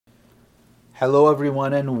Hello,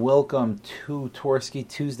 everyone, and welcome to Tversky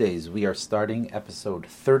Tuesdays. We are starting episode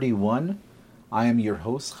 31. I am your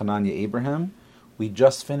host, Hananya Abraham. We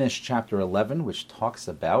just finished chapter 11, which talks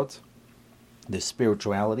about the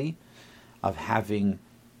spirituality of having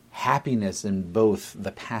happiness in both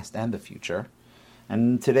the past and the future.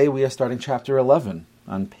 And today we are starting chapter 11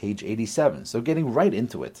 on page 87. So getting right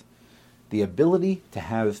into it, the ability to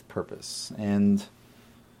have purpose. And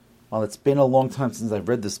while it's been a long time since I've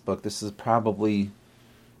read this book, this is probably,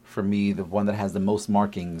 for me, the one that has the most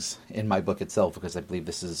markings in my book itself, because I believe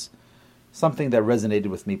this is something that resonated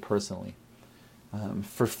with me personally.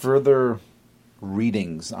 For further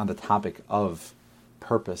readings on the topic of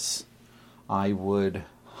purpose, I would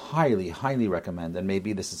highly recommend, and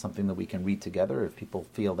maybe this is something that we can read together. If people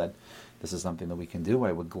feel that this is something that we can do,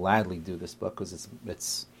 I would gladly do this book, because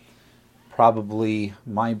it's probably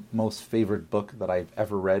my most favorite book that I've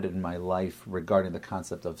ever read in my life regarding the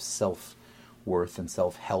concept of self-worth and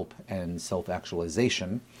self-help and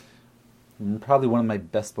self-actualization. Probably one of my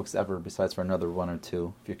best books ever, besides for another one or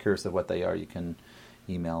two. If you're curious of what they are, you can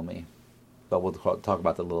email me. But we'll talk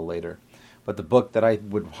about that a little later. But the book that I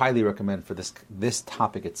would highly recommend for this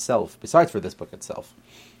topic itself, besides for this book itself,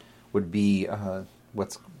 would be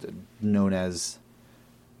what's known as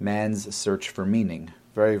Man's Search for Meaning.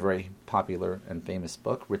 Very, very popular and famous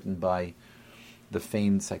book written by the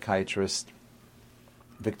famed psychiatrist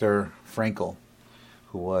Viktor Frankl,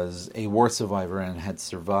 who was a war survivor and had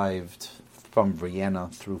survived from Vienna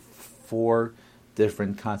through 4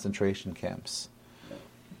 different concentration camps.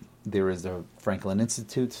 There is the Franklin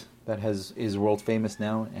Institute that is world famous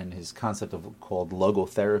now, and his concept called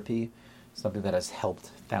logotherapy, something that has helped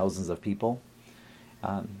thousands of people.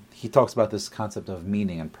 He talks about this concept of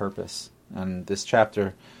meaning and purpose. And this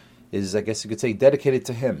chapter is, I guess you could say, dedicated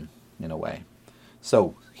to him, in a way.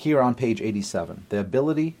 So, here on page 87, the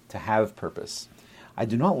ability to have purpose. I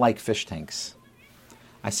do not like fish tanks.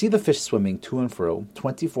 I see the fish swimming to and fro,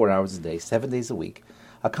 24 hours a day, 7 days a week,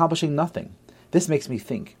 accomplishing nothing. This makes me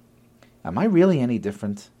think, am I really any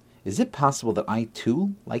different? Is it possible that I,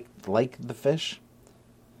 too, like the fish,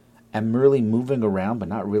 am merely moving around but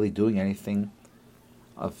not really doing anything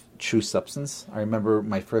of true substance? I remember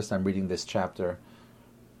my first time reading this chapter.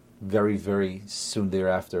 Very, very soon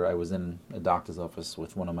thereafter, I was in a doctor's office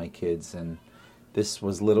with one of my kids, and this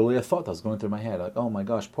was literally a thought that was going through my head, like, oh my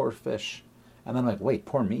gosh, poor fish. And then I'm like, wait,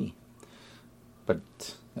 poor me. But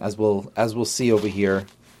as we'll see over here,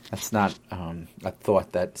 that's not a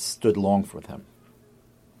thought that stood long for him.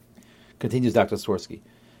 Continues Dr. Tversky.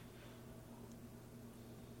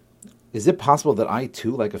 Is it possible that I,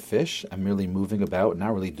 too, like a fish, am merely moving about and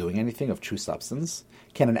not really doing anything of true substance?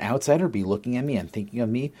 Can an outsider be looking at me and thinking of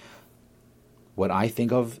me what I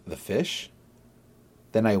think of the fish?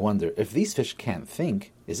 Then I wonder, if these fish can't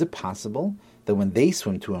think, is it possible that when they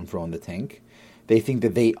swim to and fro in the tank, they think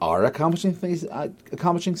that they are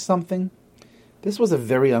accomplishing something? This was a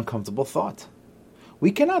very uncomfortable thought.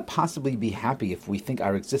 We cannot possibly be happy if we think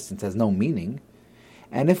our existence has no meaning,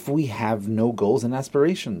 and if we have no goals and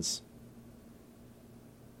aspirations.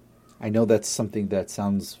 I know that's something that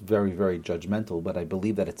sounds very, very judgmental, but I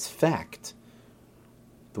believe that it's fact,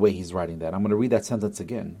 the way he's writing that. I'm going to read that sentence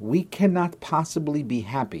again. We cannot possibly be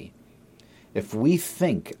happy if we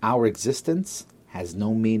think our existence has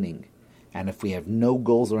no meaning, and if we have no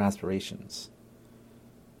goals or aspirations.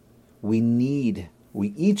 We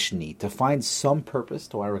each need to find some purpose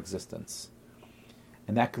to our existence.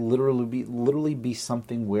 And that could literally be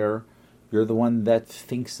something where you're the one that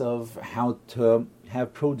thinks of how to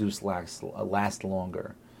have produce last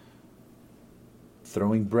longer.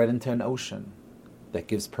 Throwing bread into an ocean that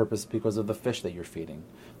gives purpose because of the fish that you're feeding.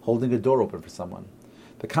 Holding a door open for someone.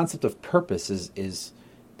 The concept of purpose is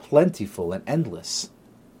plentiful and endless.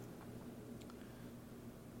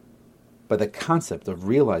 But the concept of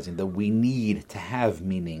realizing that we need to have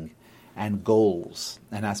meaning and goals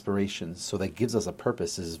and aspirations, so that gives us a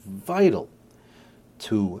purpose, is vital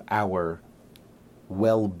to our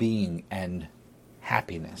well-being and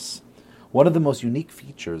happiness. One of the most unique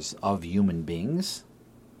features of human beings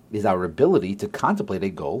is our ability to contemplate a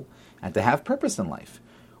goal and to have purpose in life.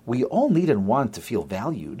 We all need and want to feel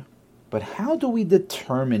valued, but how do we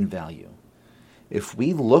determine value? If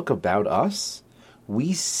we look about us,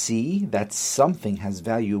 we see that something has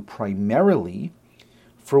value primarily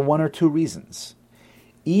for one or two reasons.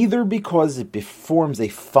 Either because it performs a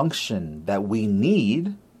function that we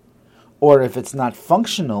need, or if it's not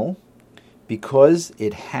functional, because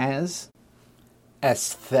it has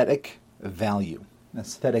aesthetic value.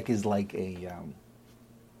 Aesthetic is like a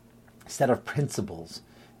set of principles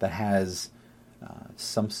that has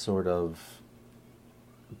some sort of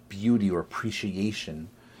beauty or appreciation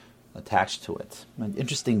attached to it. An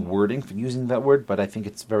interesting wording for using that word, but I think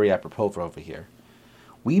it's very apropos for over here.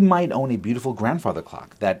 We might own a beautiful grandfather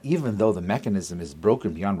clock that, even though the mechanism is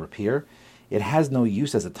broken beyond repair, it has no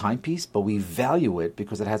use as a timepiece, but we value it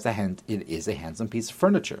because it is a handsome piece of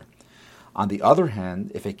furniture. On the other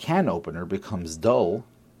hand, if a can opener becomes dull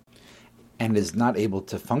and is not able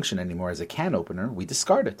to function anymore as a can opener, we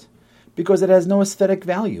discard it because it has no aesthetic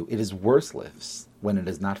value. It is worthless when it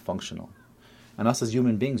is not functional. And us as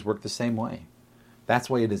human beings work the same way. That's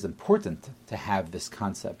why it is important to have this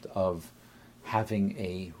concept of having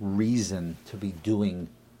a reason to be doing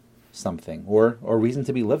something or reason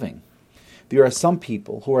to be living. There are some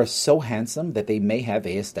people who are so handsome that they may have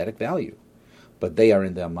a aesthetic value, but they are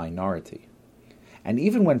in the minority. And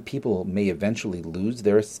even when people may eventually lose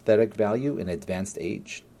their aesthetic value in advanced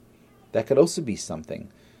age, that could also be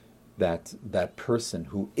something that that person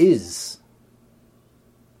who is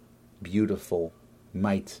beautiful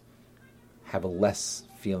might have a less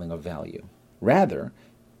feeling of value. Rather,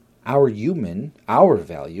 our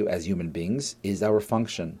value as human beings is our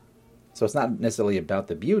function. So it's not necessarily about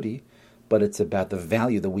the beauty, but it's about the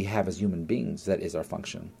value that we have as human beings that is our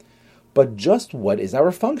function. But just what is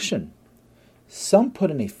our function? Some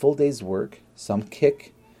put in a full day's work, some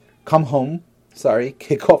kick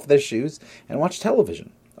off their shoes and watch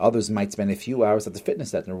television. Others might spend a few hours at the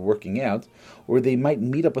fitness center working out, or they might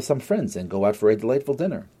meet up with some friends and go out for a delightful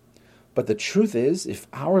dinner. But the truth is, if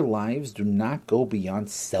our lives do not go beyond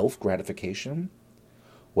self-gratification,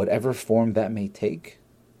 whatever form that may take,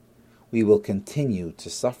 we will continue to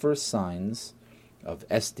suffer signs of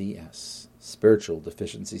SDS, Spiritual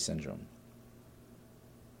Deficiency Syndrome.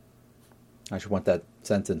 I should want that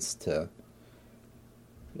sentence to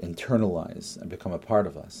internalize and become a part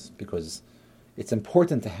of us, because it's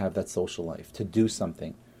important to have that social life, to do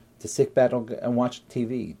something, to sit back and watch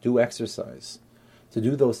TV, do exercise, to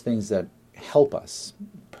do those things that help us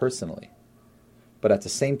personally. But at the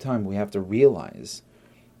same time, we have to realize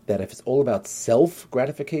that if it's all about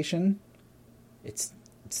self-gratification,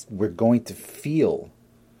 we're going to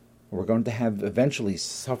have eventually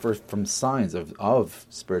suffer from signs of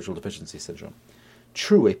spiritual deficiency syndrome.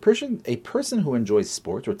 True, a person who enjoys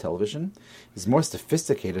sport or television is more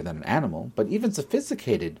sophisticated than an animal, but even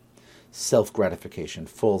sophisticated self-gratification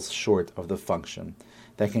falls short of the function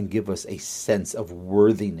that can give us a sense of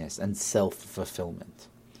worthiness and self-fulfillment.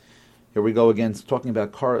 Here we go again, talking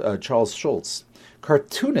about Charles Schulz.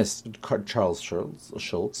 Cartoonist Charles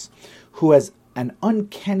Schulz, who has an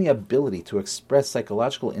uncanny ability to express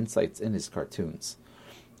psychological insights in his cartoons.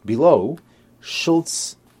 Below,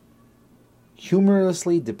 Schulz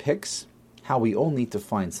humorously depicts how we all need to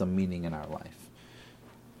find some meaning in our life.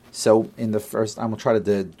 So, in the first, I'm going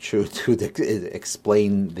to try to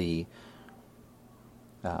explain the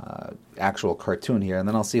actual cartoon here, and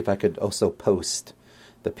then I'll see if I could also post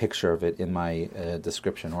the picture of it in my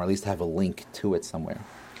description, or at least have a link to it somewhere.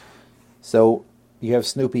 So, you have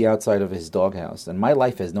Snoopy outside of his doghouse, and my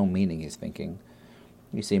life has no meaning, he's thinking.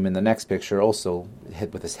 You see him in the next picture, also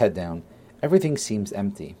with his head down. Everything seems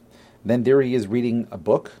empty. Then there he is reading a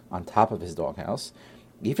book on top of his doghouse.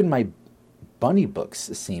 Even my bunny books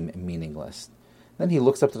seem meaningless. Then he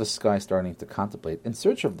looks up to the sky, starting to contemplate. I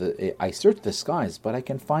search the skies, but I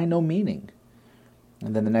can find no meaning.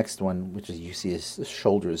 And then the next one, which is you see his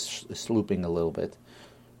shoulders slooping a little bit.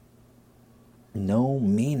 No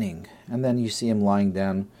meaning. And then you see him lying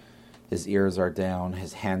down. His ears are down.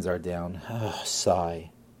 His hands are down. Sigh.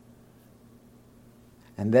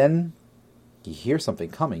 And then you hear something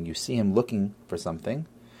coming. You see him looking for something.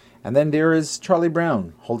 And then there is Charlie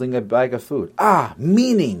Brown holding a bag of food.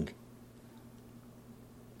 Meaning!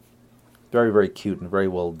 Very, very cute and very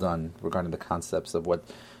well done regarding the concepts of what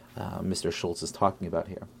Mr. Schulz is talking about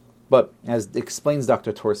here. But, as explains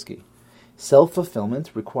Dr. Tversky,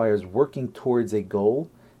 self-fulfillment requires working towards a goal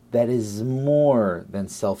that is more than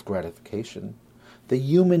self-gratification. The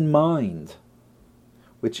human mind,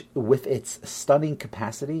 which with its stunning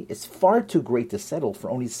capacity is far too great to settle for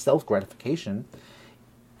only self-gratification,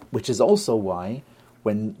 which is also why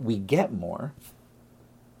when we get more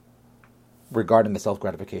regarding the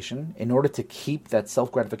self-gratification, in order to keep that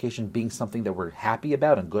self-gratification being something that we're happy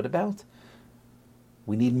about and good about,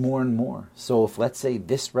 we need more and more. So if, let's say,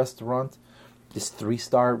 this restaurant, this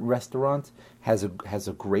 3-star restaurant has a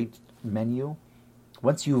great menu,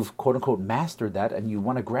 once you've quote-unquote mastered that and you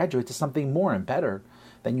want to graduate to something more and better,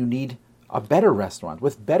 then you need a better restaurant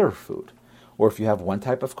with better food. Or if you have one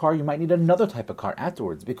type of car, you might need another type of car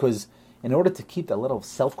afterwards, because in order to keep that little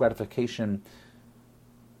self-gratification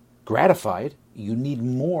gratified, you need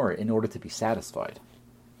more in order to be satisfied.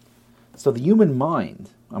 So the human mind,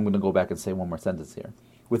 I'm going to go back and say one more sentence here,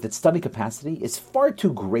 with its study capacity, is far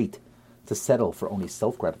too great to settle for only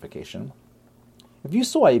self-gratification. If you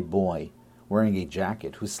saw a boy wearing a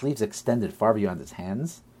jacket whose sleeves extended far beyond his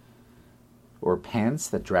hands, or pants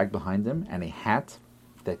that dragged behind him, and a hat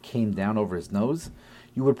that came down over his nose,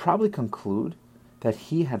 you would probably conclude that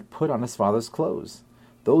he had put on his father's clothes.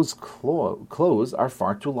 Those clothes are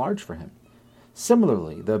far too large for him.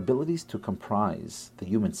 Similarly, the abilities to comprise the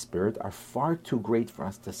human spirit are far too great for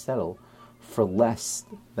us to settle for less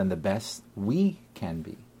than the best we can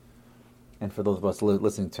be. And for those of us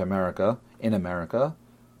listening to America, in America,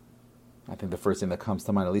 I think the first thing that comes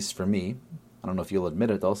to mind, at least for me, I don't know if you'll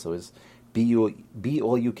admit it also, is be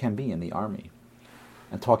all you can be in the army.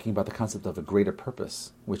 And talking about the concept of a greater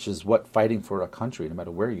purpose, which is what fighting for a country, no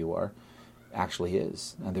matter where you are, actually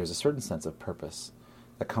is. And there's a certain sense of purpose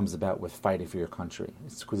that comes about with fighting for your country.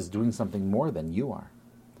 It's because it's doing something more than you are.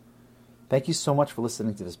 Thank you so much for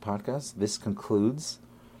listening to this podcast. This concludes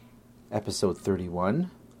episode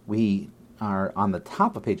 31. We are on the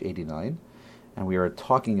top of page 89, and we are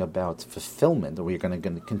talking about fulfillment. We are going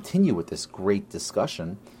to continue with this great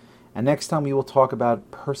discussion. And next time we will talk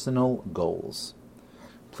about personal goals.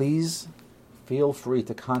 Please feel free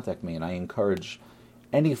to contact me, and I encourage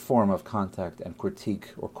any form of contact and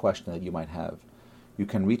critique or question that you might have. You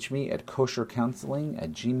can reach me at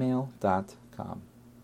koshercounseling@gmail.com.